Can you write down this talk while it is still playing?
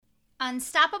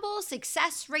Unstoppable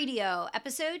Success Radio,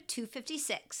 episode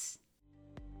 256.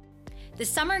 The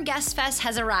Summer Guest Fest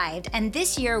has arrived, and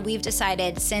this year we've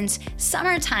decided, since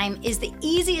summertime is the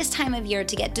easiest time of year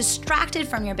to get distracted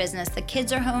from your business, the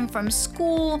kids are home from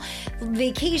school,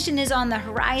 vacation is on the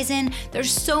horizon, there's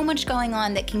so much going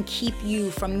on that can keep you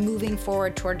from moving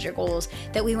forward towards your goals,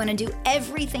 that we want to do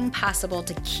everything possible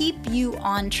to keep you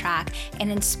on track and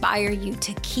inspire you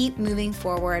to keep moving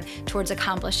forward towards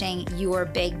accomplishing your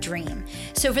big dream.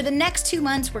 So for the next 2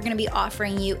 months, we're going to be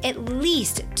offering you at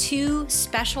least 2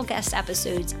 special guest episodes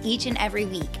each and every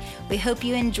week. We hope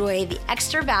you enjoy the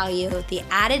extra value, the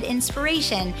added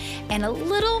inspiration, and a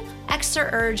little extra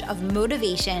urge of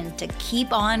motivation to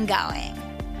keep on going.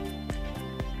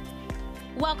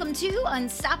 Welcome to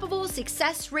Unstoppable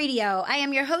Success Radio. I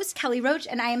am your host, Kelly Roach,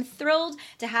 and I am thrilled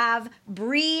to have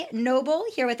Bree Noble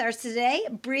here with us today.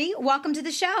 Bree, welcome to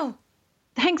the show.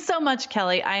 Thanks so much,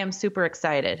 Kelly. I am super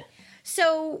excited.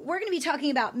 So we're going to be talking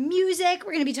about music,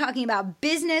 we're going to be talking about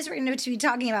business, we're going to be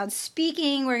talking about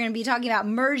speaking, we're going to be talking about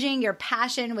merging your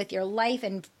passion with your life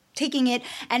and taking it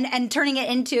and turning it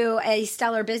into a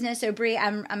stellar business. So Bree,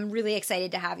 I'm really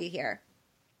excited to have you here.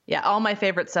 Yeah, all my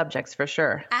favorite subjects for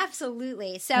sure.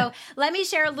 Absolutely. So let me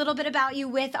share a little bit about you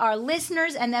with our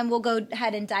listeners, and then we'll go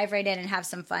ahead and dive right in and have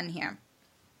some fun here.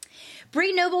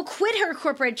 Bree Noble quit her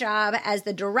corporate job as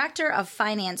the director of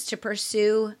finance to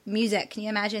pursue music. Can you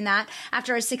imagine that?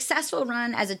 After a successful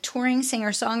run as a touring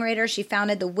singer-songwriter, she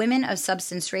founded the Women of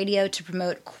Substance Radio to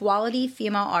promote quality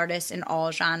female artists in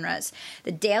all genres.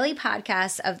 The daily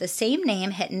podcast of the same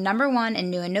name hit #1 in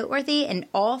New and Noteworthy in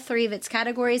all 3 of its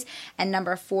categories and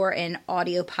 #4 in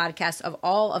audio podcasts of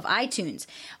all of iTunes.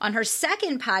 On her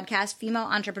second podcast, Female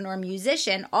Entrepreneur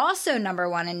Musician, also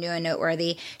 #1 in New and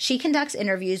Noteworthy, she conducts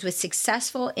interviews with successful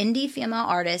indie female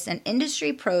artists and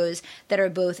industry pros that are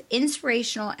both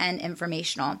inspirational and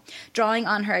informational. Drawing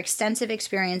on her extensive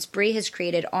experience, Bree has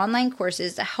created online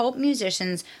courses to help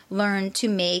musicians learn to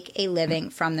make a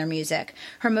living from their music.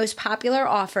 Her most popular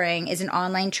offering is an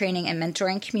online training and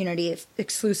mentoring community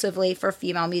exclusively for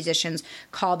female musicians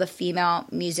called the Female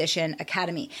Musician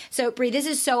Academy. So Bree, this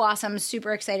is so awesome. I'm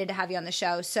super excited to have you on the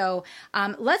show. So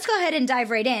let's go ahead and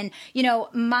dive right in. You know,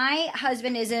 my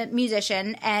husband is a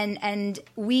musician, and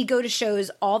we go to shows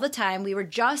all the time. We were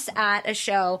just at a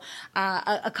show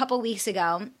a couple weeks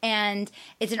ago, and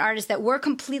it's an artist that we're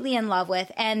completely in love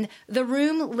with. And the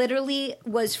room literally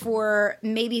was for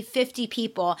maybe 50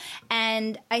 people.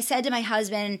 And I said to my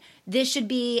husband, this should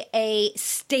be a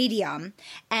stadium.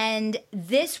 And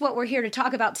this, what we're here to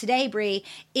talk about today, Bree,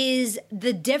 is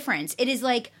the difference. It is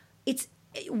like,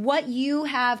 what you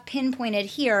have pinpointed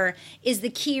here is the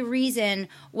key reason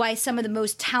why some of the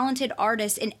most talented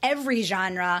artists in every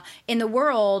genre in the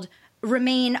world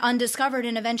remain undiscovered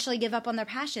and eventually give up on their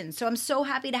passions. So I'm so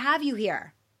happy to have you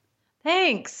here.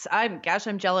 Thanks. I'm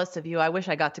jealous of you. I wish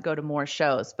I got to go to more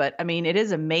shows, but I mean, it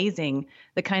is amazing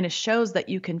the kind of shows that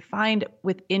you can find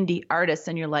with indie artists.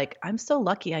 And you're like, I'm so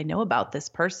lucky I know about this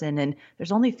person, and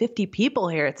there's only 50 people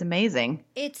here. It's amazing.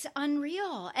 It's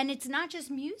unreal. And it's not just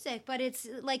music, but it's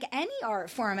like any art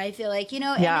form, I feel like,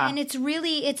 Yeah. And it's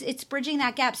really, it's bridging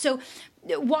that gap. So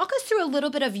walk us through a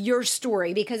little bit of your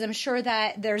story, because I'm sure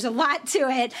that there's a lot to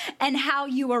it, and how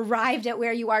you arrived at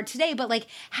where you are today. But like,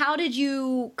 how did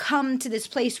you come to this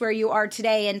place where you are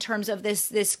today in terms of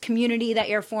this community that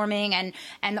you're forming and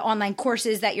the online courses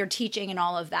that you're teaching and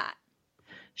all of that?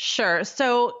 Sure.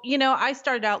 So, I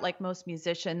started out like most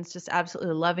musicians, just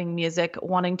absolutely loving music,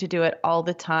 wanting to do it all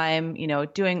the time,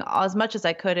 doing as much as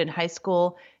I could in high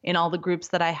school, in all the groups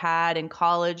that I had, in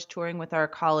college, touring with our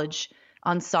college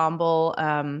ensemble,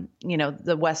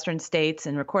 the Western states,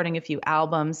 and recording a few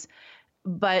albums.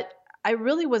 But I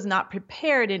really was not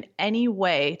prepared in any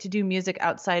way to do music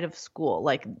outside of school.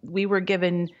 Like, we were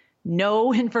given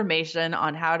no information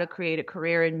on how to create a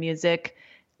career in music,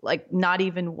 like not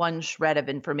even one shred of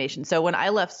information. So when I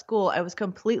left school, I was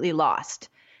completely lost.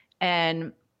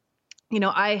 And,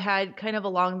 I had kind of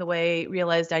along the way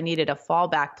realized I needed a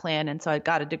fallback plan. And so I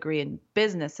got a degree in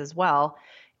business as well.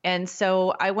 And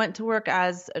so I went to work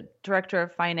as a director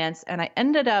of finance, and I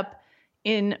ended up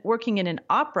working in an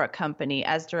opera company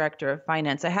as director of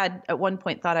finance. I had at one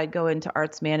point thought I'd go into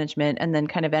arts management, and then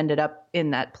kind of ended up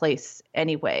in that place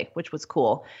anyway, which was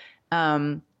cool.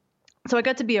 So I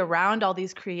got to be around all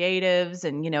these creatives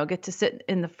and, get to sit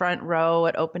in the front row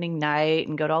at opening night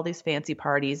and go to all these fancy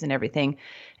parties and everything.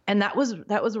 And that was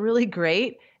really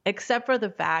great, except for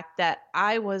the fact that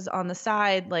I was on the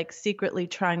side, like secretly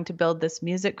trying to build this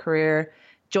music career,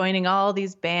 joining all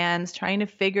these bands, trying to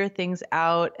figure things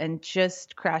out, and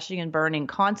just crashing and burning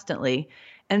constantly.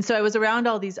 And so I was around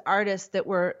all these artists that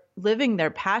were living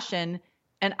their passion,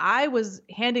 and I was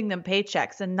handing them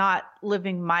paychecks and not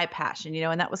living my passion,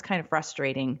 and that was kind of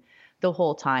frustrating the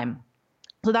whole time.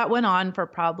 So that went on for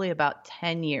probably about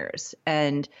 10 years.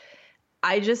 And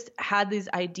I just had these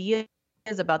ideas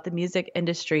about the music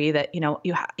industry that,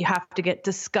 you have to get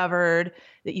discovered,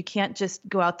 that you can't just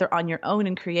go out there on your own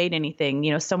and create anything.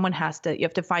 You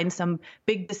have to find some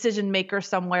big decision maker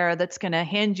somewhere that's going to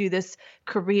hand you this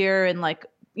career and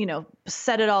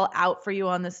set it all out for you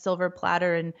on this silver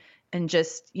platter and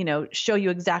just, show you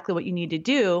exactly what you need to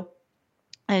do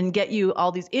and get you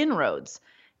all these inroads.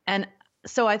 And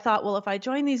so I thought, well, if I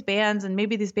join these bands and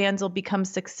maybe these bands will become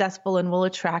successful and will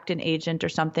attract an agent or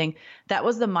something. That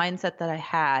was the mindset that I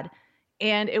had.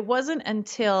 And it wasn't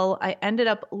until I ended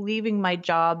up leaving my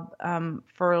job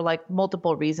for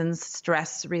multiple reasons,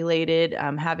 stress related,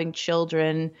 having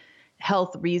children,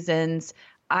 health reasons.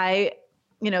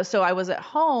 So I was at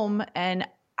home and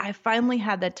I finally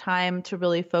had the time to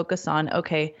really focus on,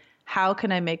 okay, how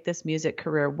can I make this music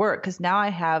career work? Because now I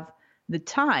have the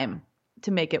time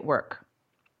to make it work.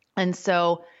 And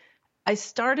so I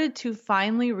started to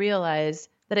finally realize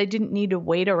that I didn't need to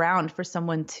wait around for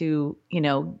someone to,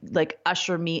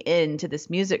 usher me into this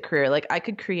music career. I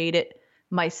could create it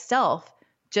myself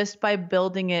just by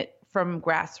building it from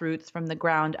grassroots, from the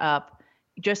ground up,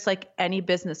 just like any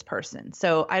business person.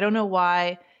 So I don't know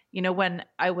why, when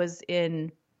I was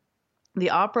in the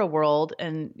opera world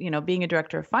and, being a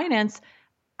director of finance,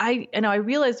 I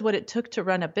realized what it took to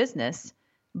run a business.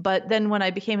 But then when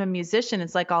I became a musician,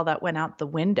 it's like all that went out the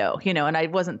window, and I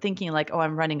wasn't thinking oh,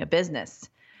 I'm running a business.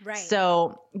 Right.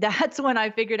 So that's when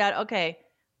I figured out, okay,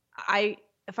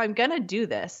 if I'm going to do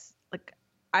this,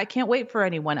 I can't wait for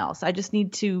anyone else. I just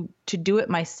need to do it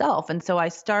myself. And so I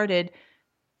started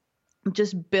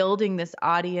just building this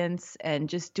audience and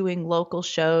just doing local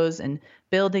shows and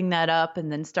building that up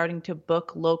and then starting to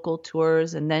book local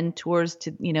tours and then tours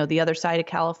to, the other side of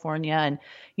California. And,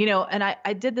 and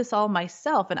I did this all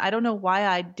myself. And I don't know why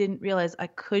I didn't realize I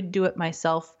could do it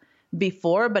myself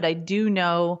before, but I do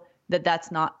know that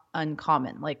that's not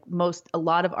uncommon. A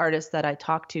lot of artists that I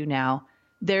talk to now,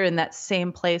 they're in that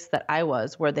same place that I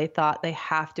was, where they thought they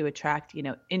have to attract,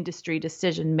 industry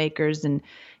decision makers and,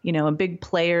 and big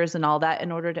players and all that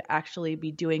in order to actually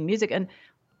be doing music. And,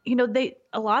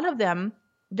 a lot of them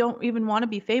don't even want to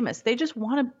be famous. They just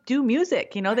want to do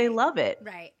music. They love it.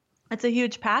 Right. It's a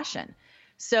huge passion.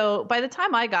 So by the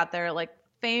time I got there,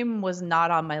 fame was not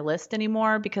on my list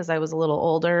anymore because I was a little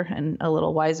older and a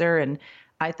little wiser. And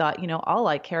I thought, all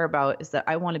I care about is that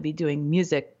I want to be doing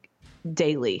music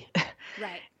daily.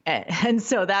 Right. And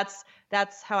so that's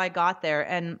how I got there.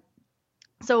 And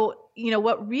so,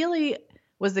 what really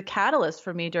was the catalyst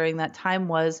for me during that time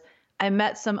was I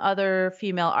met some other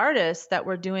female artists that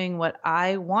were doing what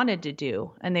I wanted to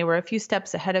do. And they were a few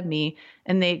steps ahead of me,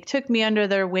 and they took me under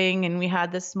their wing, and we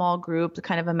had this small group,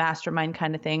 kind of a mastermind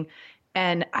kind of thing.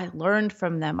 And I learned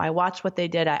from them. I watched what they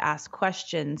did. I asked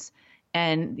questions,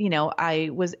 and, I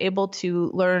was able to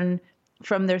learn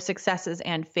from their successes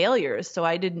and failures. So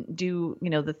I didn't do,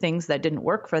 the things that didn't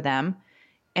work for them.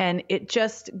 And it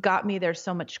just got me there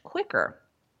so much quicker.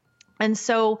 And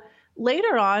so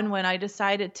later on, when I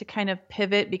decided to kind of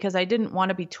pivot because I didn't want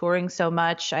to be touring so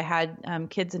much, I had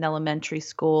kids in elementary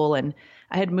school and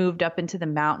I had moved up into the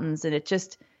mountains, and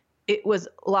it was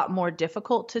a lot more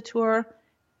difficult to tour.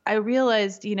 I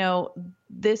realized,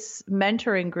 this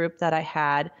mentoring group that I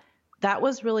had, that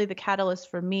was really the catalyst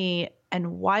for me.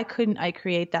 And why couldn't I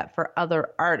create that for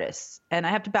other artists? And I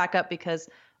have to back up because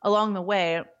along the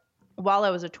way, while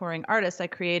I was a touring artist, I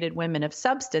created Women of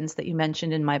Substance that you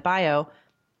mentioned in my bio,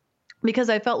 because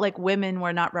I felt like women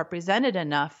were not represented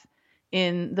enough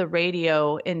in the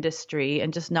radio industry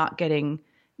and just not getting,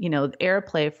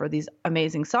 airplay for these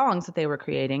amazing songs that they were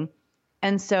creating.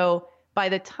 And so by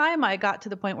the time I got to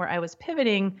the point where I was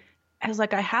pivoting, I was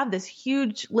like, I have this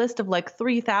huge list of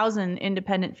 3,000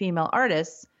 independent female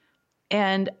artists.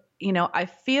 And, I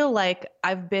feel like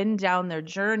I've been down their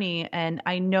journey and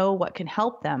I know what can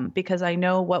help them because I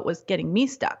know what was getting me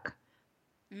stuck.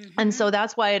 Mm-hmm. And so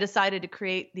that's why I decided to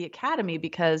create the Academy,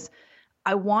 because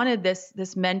I wanted this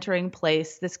mentoring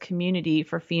place, this community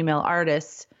for female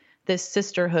artists, this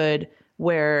sisterhood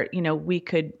where, we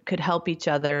could help each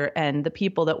other, and the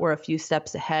people that were a few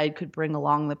steps ahead could bring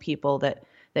along the people that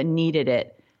needed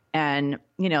it. And,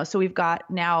 so we've got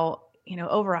now,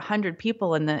 over 100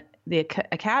 people in the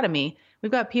Academy.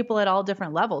 We've got people at all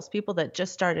different levels, people that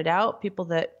just started out, people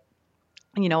that,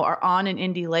 are on an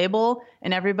indie label,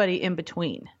 and everybody in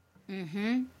between.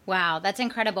 Wow, that's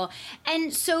incredible.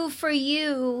 And so for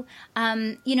you,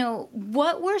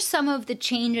 what were some of the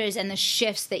changes and the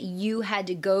shifts that you had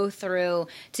to go through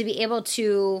to be able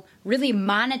to really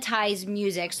monetize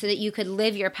music so that you could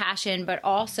live your passion, but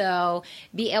also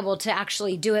be able to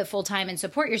actually do it full time and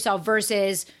support yourself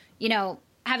versus,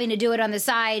 having to do it on the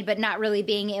side, but not really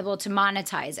being able to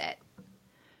monetize it?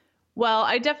 Well,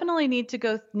 I definitely needed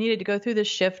to go through the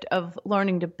shift of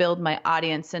learning to build my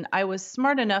audience. And I was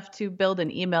smart enough to build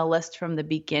an email list from the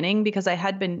beginning because I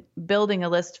had been building a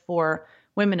list for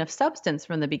women of substance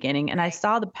from the beginning. And I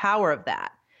saw the power of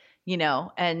that,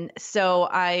 And so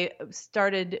I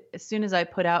started as soon as I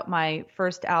put out my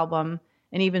first album.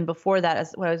 And even before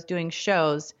that, when I was doing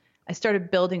shows, I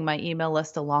started building my email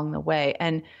list along the way.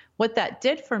 And what that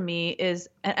did for me is,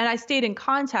 and I stayed in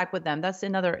contact with them. That's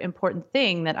another important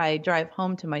thing that I drive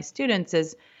home to my students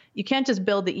is you can't just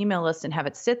build the email list and have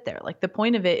it sit there. Like the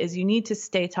point of it is you need to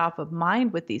stay top of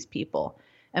mind with these people.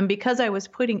 And because I was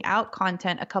putting out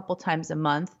content a couple times a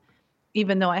month,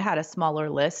 even though I had a smaller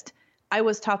list, I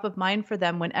was top of mind for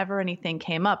them whenever anything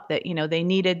came up that, they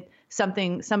needed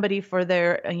somebody for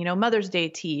their, Mother's Day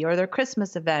tea or their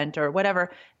Christmas event or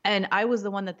whatever. And I was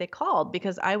the one that they called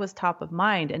because I was top of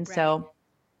mind. And so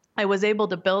I was able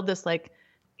to build this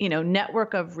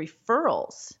network of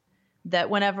referrals that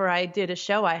whenever I did a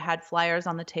show, I had flyers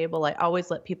on the table. I always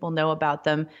let people know about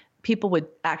them. People would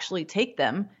actually take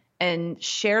them and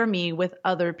share me with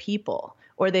other people.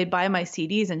 Or they'd buy my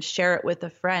CDs and share it with a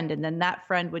friend. And then that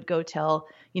friend would go tell,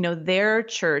 their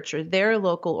church or their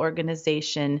local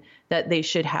organization that they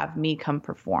should have me come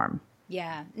perform.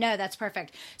 Yeah, no, that's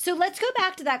perfect. So let's go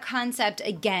back to that concept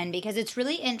again, because it's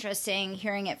really interesting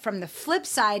hearing it from the flip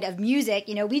side of music.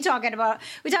 We talk about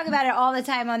it all the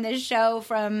time on this show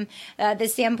from the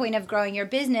standpoint of growing your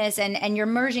business and you're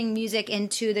merging music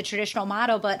into the traditional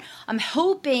model. But I'm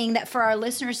hoping that for our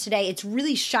listeners today, it's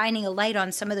really shining a light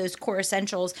on some of those core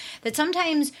essentials that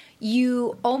sometimes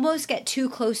you almost get too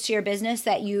close to your business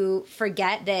that you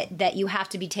forget that you have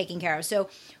to be taking care of. So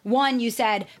one, you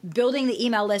said building the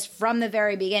email list from the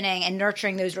very beginning and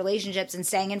nurturing those relationships and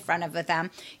staying in front of them,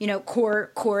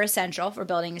 core essential for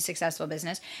building a successful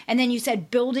business. And then you said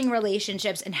building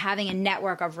relationships and having a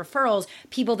network of referrals,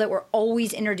 people that were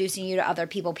always introducing you to other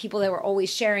people that were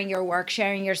always sharing your work,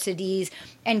 sharing your CDs,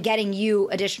 and getting you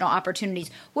additional opportunities.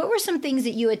 What were some things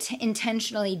that you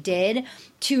intentionally did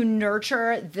to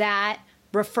nurture that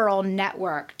referral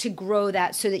network, to grow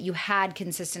that so that you had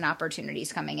consistent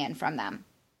opportunities coming in from them?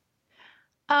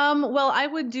 Well, I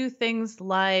would do things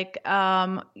like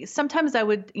sometimes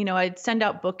I'd send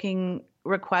out booking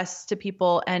requests to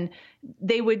people and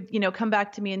they would, come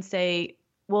back to me and say,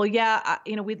 well, yeah,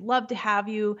 we'd love to have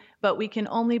you, but we can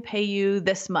only pay you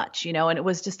this much, and it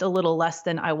was just a little less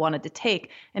than I wanted to take.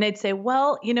 And I'd say,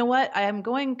 well, you know what? I am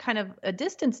going kind of a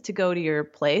distance to go to your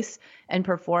place and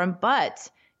perform, but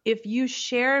if you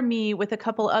share me with a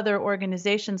couple other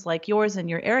organizations like yours in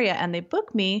your area and they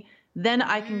book me, then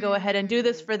I can go ahead and do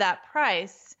this for that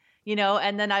price,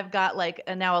 and then I've got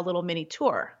now a little mini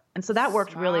tour. And so that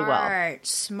worked really well.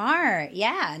 Smart.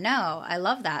 Yeah, no, I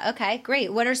love that. Okay,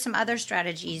 great. What are some other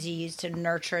strategies you use to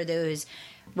nurture those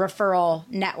referral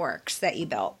networks that you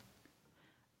built?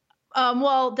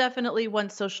 Well, definitely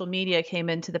once social media came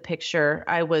into the picture,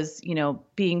 I was,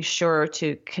 being sure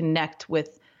to connect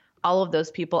with all of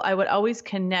those people. I would always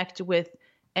connect with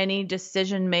any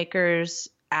decision makers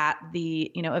at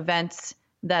the, events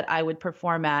that I would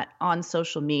perform at on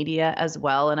social media as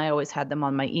well. And I always had them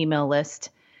on my email list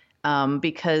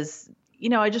because,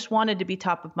 I just wanted to be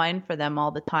top of mind for them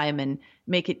all the time and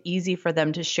make it easy for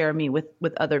them to share me with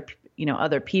other,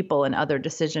 other people and other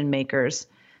decision makers.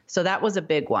 So that was a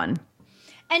big one.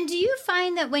 And do you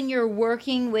find that when you're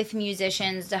working with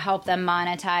musicians to help them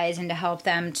monetize and to help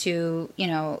them to,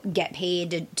 get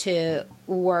paid to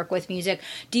work with music,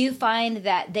 do you find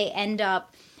that they end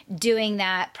up doing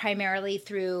that primarily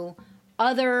through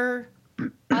other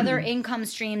income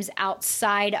streams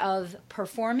outside of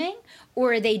performing,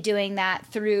 or are they doing that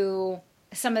through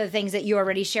some of the things that you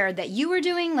already shared that you were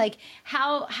doing? Like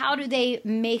how are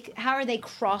they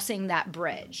crossing that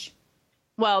bridge?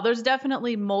 Well, there's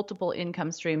definitely multiple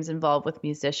income streams involved with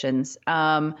musicians.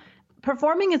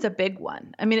 Performing is a big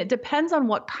one. I mean, it depends on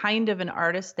what kind of an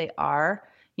artist they are.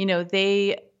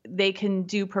 They can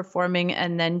do performing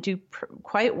and then do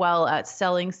quite well at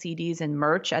selling CDs and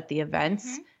merch at the events.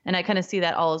 Mm-hmm. And I kind of see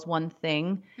that all as one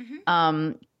thing.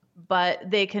 Mm-hmm. But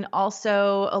they can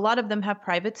also, a lot of them have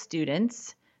private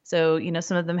students. So,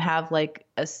 some of them have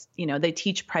they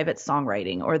teach private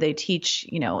songwriting, or they teach,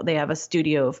 they have a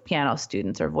studio of piano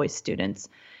students or voice students.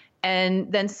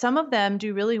 And then some of them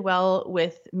do really well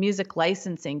with music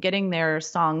licensing, getting their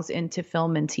songs into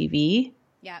film and TV.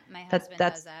 Yeah, my husband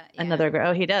does that. Yeah. Another,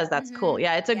 oh, he does. That's cool.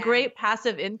 Yeah, it's a Yeah. great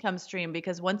passive income stream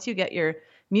because once you get your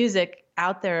music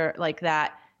out there like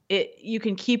that, you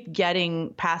can keep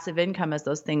getting passive income as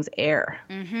those things air.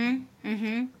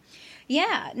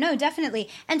 Yeah, no, definitely.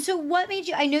 And so what made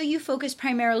you, I know you focus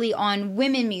primarily on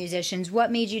women musicians.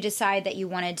 What made you decide that you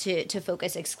wanted to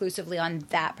focus exclusively on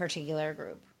that particular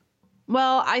group?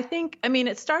 Well, I mean,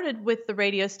 it started with the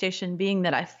radio station being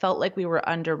that I felt like we were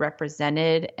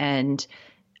underrepresented, and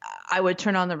I would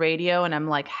turn on the radio and I'm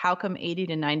like, how come 80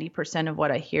 to 90% of what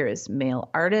I hear is male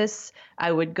artists?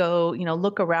 I would go,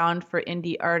 look around for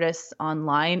indie artists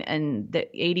online and the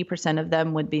 80% of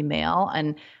them would be male.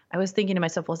 And I was thinking to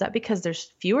myself, well, is that because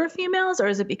there's fewer females, or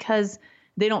is it because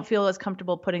they don't feel as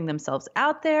comfortable putting themselves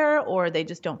out there, or they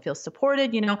just don't feel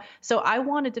supported, So I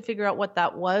wanted to figure out what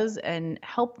that was and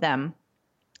help them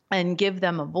and give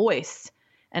them a voice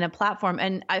and a platform.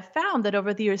 And I found that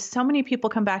over the years, so many people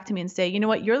come back to me and say, you know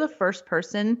what, you're the first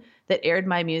person that aired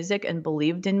my music and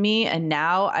believed in me. And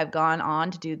now I've gone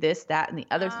on to do this, that, and the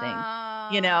other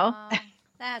thing,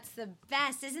 That's the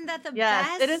best. Isn't that the yes,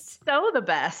 best? It is so the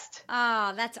best.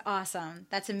 Oh, that's awesome.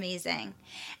 That's amazing.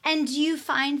 And do you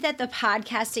find that the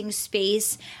podcasting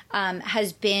space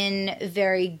has been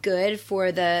very good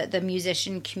for the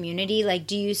musician community? Like,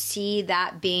 do you see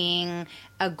that being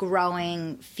a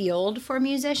growing field for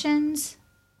musicians?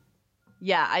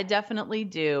 Yeah, I definitely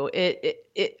do.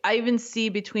 I even see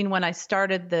between when I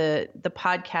started the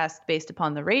podcast based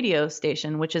upon the radio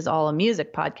station, which is all a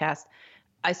music podcast,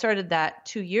 I started that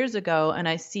 2 years ago, and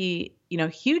I see,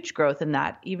 huge growth in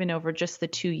that even over just the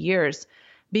 2 years,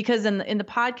 because in the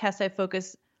podcast, I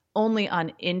focus only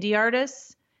on indie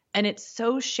artists, and it's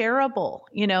so shareable,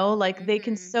 they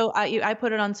can, I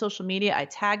put it on social media. I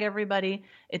tag everybody.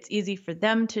 It's easy for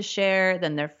them to share.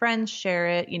 Then their friends share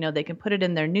it. They can put it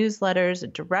in their newsletters, a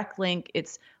direct link.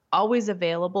 It's always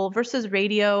available versus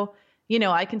radio.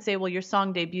 I can say, well, your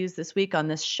song debuts this week on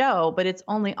this show, but it's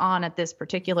only on at this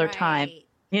particular time.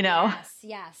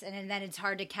 Yes. And then it's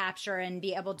hard to capture and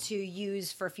be able to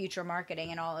use for future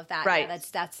marketing and all of that. Right. Yeah,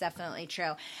 that's definitely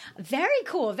true. Very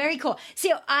cool. Very cool.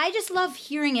 See, I just love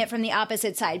hearing it from the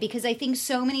opposite side, because I think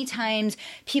so many times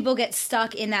people get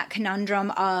stuck in that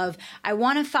conundrum of, I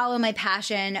want to follow my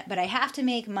passion, but I have to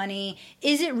make money.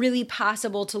 Is it really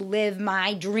possible to live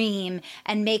my dream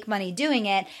and make money doing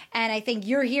it? And I think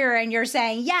you're here and you're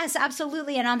saying, yes,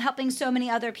 absolutely. And I'm helping so many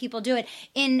other people do it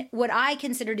in what I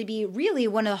consider to be really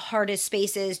one of the hardest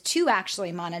spaces to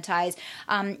actually monetize.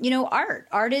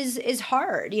 Art is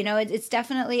hard. It's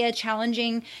definitely a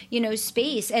challenging,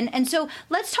 space. And so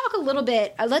let's talk a little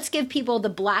bit. Let's give people the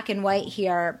black and white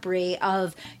here, Bree,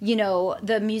 of,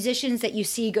 the musicians that you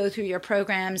see go through your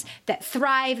programs that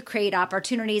thrive, create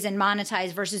opportunities, and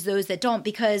monetize versus those that don't.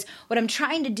 Because what I'm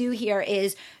trying to do here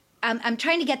is I'm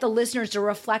trying to get the listeners to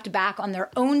reflect back on their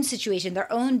own situation,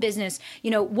 their own business,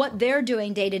 what they're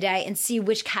doing day to day, and see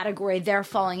which category they're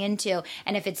falling into,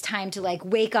 and if it's time to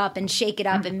wake up and shake it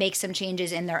up and make some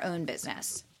changes in their own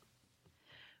business.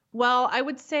 Well, I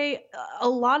would say a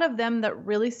lot of them that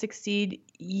really succeed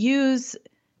use,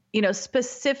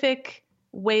 specific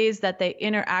ways that they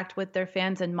interact with their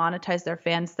fans and monetize their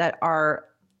fans that are,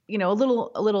 a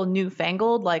little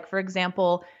newfangled. Like, for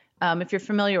example, if you're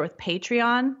familiar with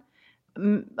Patreon,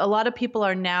 a lot of people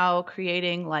are now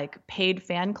creating paid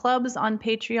fan clubs on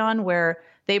Patreon where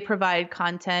they provide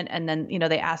content and then,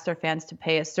 they ask their fans to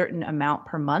pay a certain amount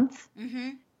per month.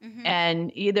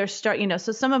 And either so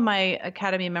some of my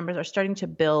Academy members are starting to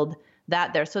build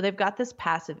that there. So they've got this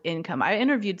passive income. I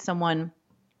interviewed someone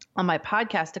on my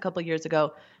podcast a couple of years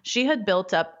ago. She had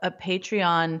built up a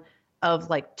Patreon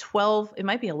of 12, it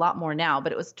might be a lot more now,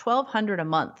 but it was $1,200 a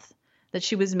month that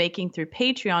she was making through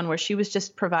Patreon, where she was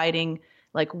just providing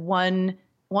one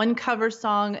cover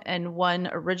song and one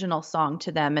original song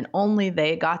to them, and only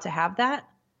they got to have that.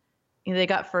 They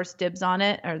got first dibs on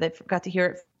it, or they got to hear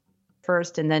it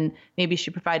first, and then maybe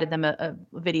she provided them a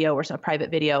video or some private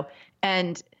video,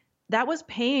 and that was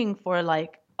paying for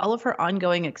all of her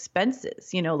ongoing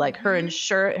expenses. Her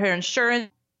insurance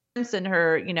and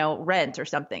her rent or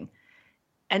something,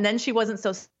 and then she wasn't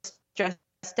so stressed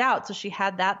out. So she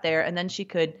had that there, and then she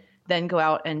could then go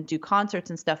out and do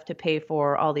concerts and stuff to pay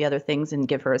for all the other things and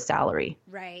give her a salary.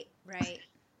 Right.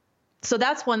 So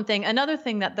that's one thing. Another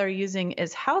thing that they're using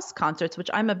is house concerts, which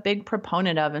I'm a big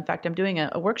proponent of. In fact, I'm doing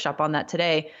a workshop on that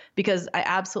today because I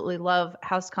absolutely love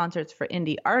house concerts for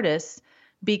indie artists,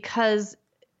 because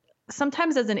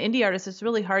sometimes as an indie artist, it's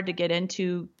really hard to get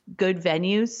into good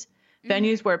venues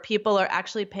venues where people are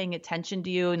actually paying attention to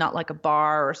you, not like a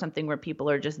bar or something where people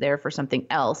are just there for something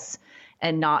else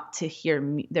and not to hear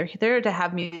me. They're there to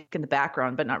have music in the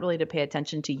background, but not really to pay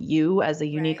attention to you as a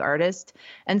unique artist.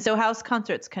 And so house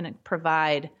concerts can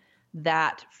provide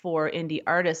that for indie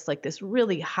artists, like this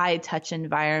really high touch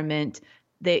environment.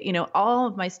 They, all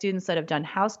of my students that have done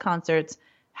house concerts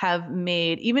have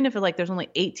made, even if like there's only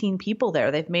 18 people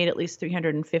there, they've made at least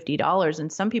 $350.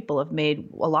 And some people have made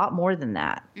a lot more than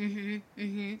that.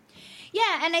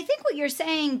 Yeah, and I think what you're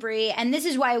saying, Bree, and this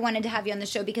is why I wanted to have you on the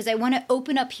show, because I want to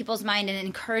open up people's mind and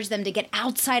encourage them to get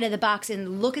outside of the box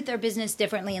and look at their business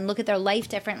differently and look at their life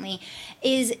differently,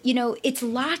 is, it's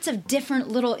lots of different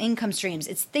little income streams.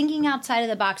 It's thinking outside of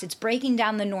the box. It's breaking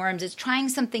down the norms. It's trying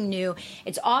something new.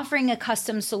 It's offering a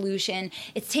custom solution.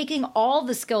 It's taking all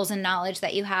the skills and knowledge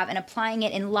that you have and applying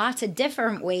it in lots of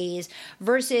different ways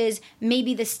versus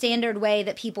maybe the standard way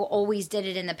that people always did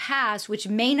it in the past, which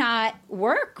may not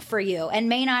work for you and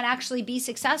may not actually be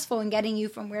successful in getting you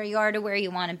from where you are to where you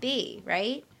want to be,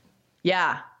 right?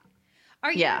 Yeah.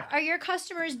 Are your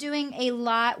customers doing a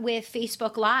lot with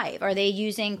Facebook Live? Are they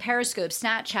using Periscope,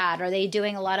 Snapchat? Are they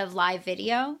doing a lot of live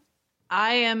video?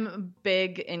 I am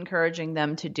big encouraging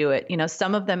them to do it.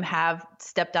 Some of them have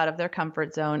stepped out of their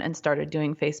comfort zone and started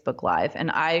doing Facebook Live.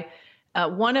 And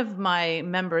one of my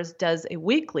members does a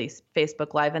weekly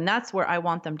Facebook Live, and that's where I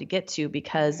want them to get to,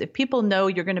 because if people know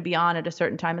you're going to be on at a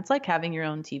certain time, it's like having your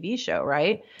own TV show,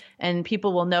 right? And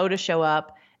people will know to show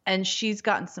up. And she's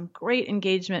gotten some great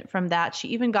engagement from that. She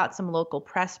even got some local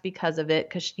press because of it,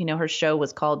 because her show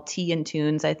was called Tea and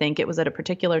Tunes. I think it was at a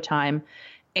particular time.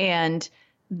 And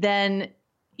then,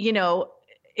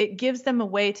 it gives them a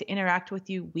way to interact with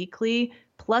you weekly.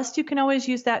 Plus, you can always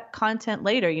use that content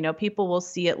later. People will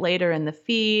see it later in the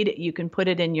feed. You can put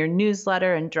it in your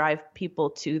newsletter and drive people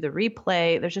to the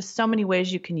replay. There's just so many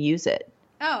ways you can use it.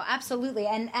 Oh, absolutely.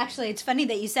 And actually, it's funny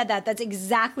that you said that. That's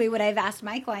exactly what I've asked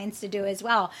my clients to do as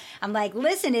well. I'm like,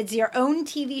 listen, it's your own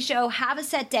TV show. Have a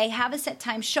set day, have a set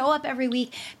time, show up every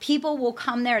week. People will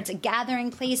come there. It's a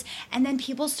gathering place. And then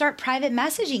people start private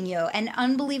messaging you and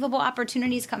unbelievable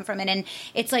opportunities come from it. And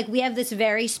it's like we have this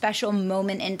very special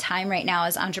moment in time right now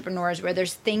as entrepreneurs where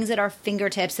there's things at our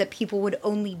fingertips that people would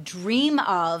only dream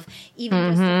of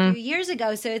even just a few years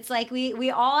ago. So it's like we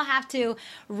all have to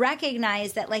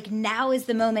recognize that like now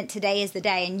is the moment, today is the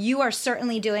day. And you are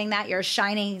certainly doing that. You're a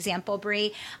shining example,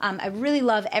 Bree. I really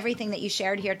love everything that you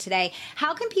shared here today.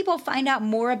 How can people find out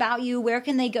more about you? Where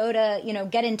can they go to,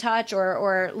 get in touch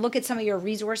or look at some of your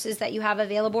resources that you have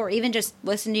available or even just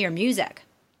listen to your music?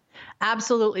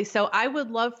 Absolutely. So I would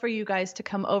love for you guys to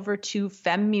come over to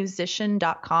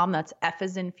femmusician.com. That's F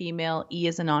as in female, E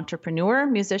as in entrepreneur,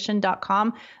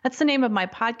 musician.com. That's the name of my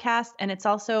podcast. And it's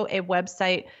also a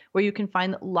website where you can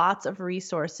find lots of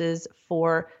resources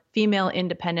for female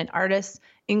independent artists,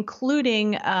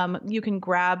 including you can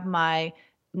grab my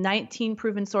 19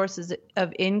 proven sources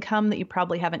of income that you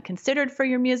probably haven't considered for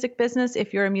your music business.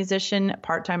 If you're a musician,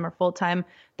 part-time or full-time,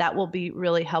 that will be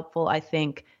really helpful, I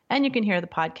think. And you can hear the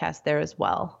podcast there as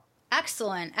well.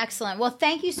 Excellent. Excellent. Well,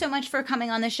 thank you so much for coming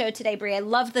on the show today, Bree. I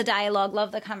love the dialogue,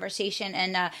 love the conversation,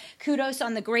 and kudos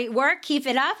on the great work. Keep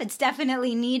it up. It's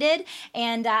definitely needed.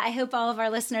 And I hope all of our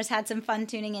listeners had some fun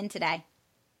tuning in today.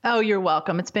 Oh, you're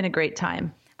welcome. It's been a great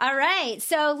time. All right.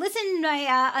 So listen,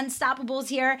 my Unstoppables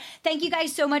here. Thank you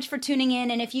guys so much for tuning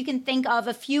in. And if you can think of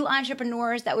a few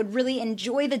entrepreneurs that would really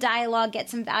enjoy the dialogue, get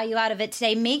some value out of it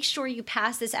today, make sure you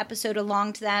pass this episode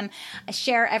along to them.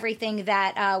 Share everything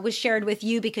that was shared with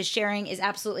you because sharing is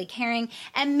absolutely caring.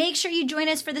 And make sure you join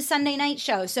us for the Sunday night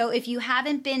show. So if you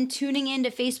haven't been tuning in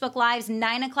to Facebook Lives,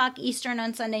 9 o'clock Eastern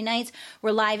on Sunday nights, we're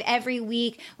live every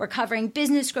week. We're covering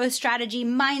business growth strategy,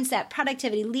 mindset,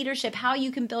 productivity, leadership, how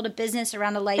you can build a business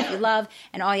around a life you love,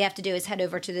 and all you have to do is head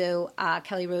over to the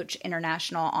Kelly Roach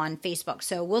International on Facebook.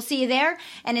 So we'll see you there,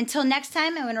 and until next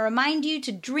time, I want to remind you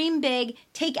to dream big,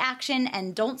 take action,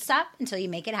 and don't stop until you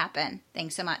make it happen.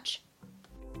 Thanks so much.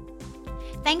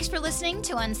 Thanks for listening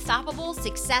to Unstoppable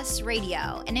Success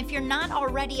Radio. And if you're not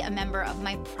already a member of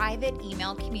my private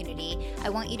email community, I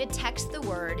want you to text the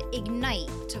word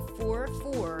IGNITE to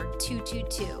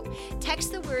 44222.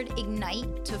 Text the word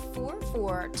IGNITE to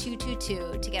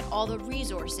 44222 to get all the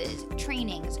resources,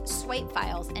 trainings, swipe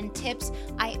files, and tips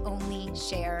I only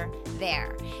share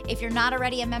there. If you're not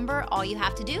already a member, all you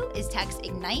have to do is text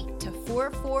IGNITE to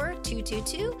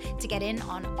 44222 to get in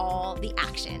on all the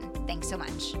action. Thanks so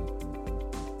much.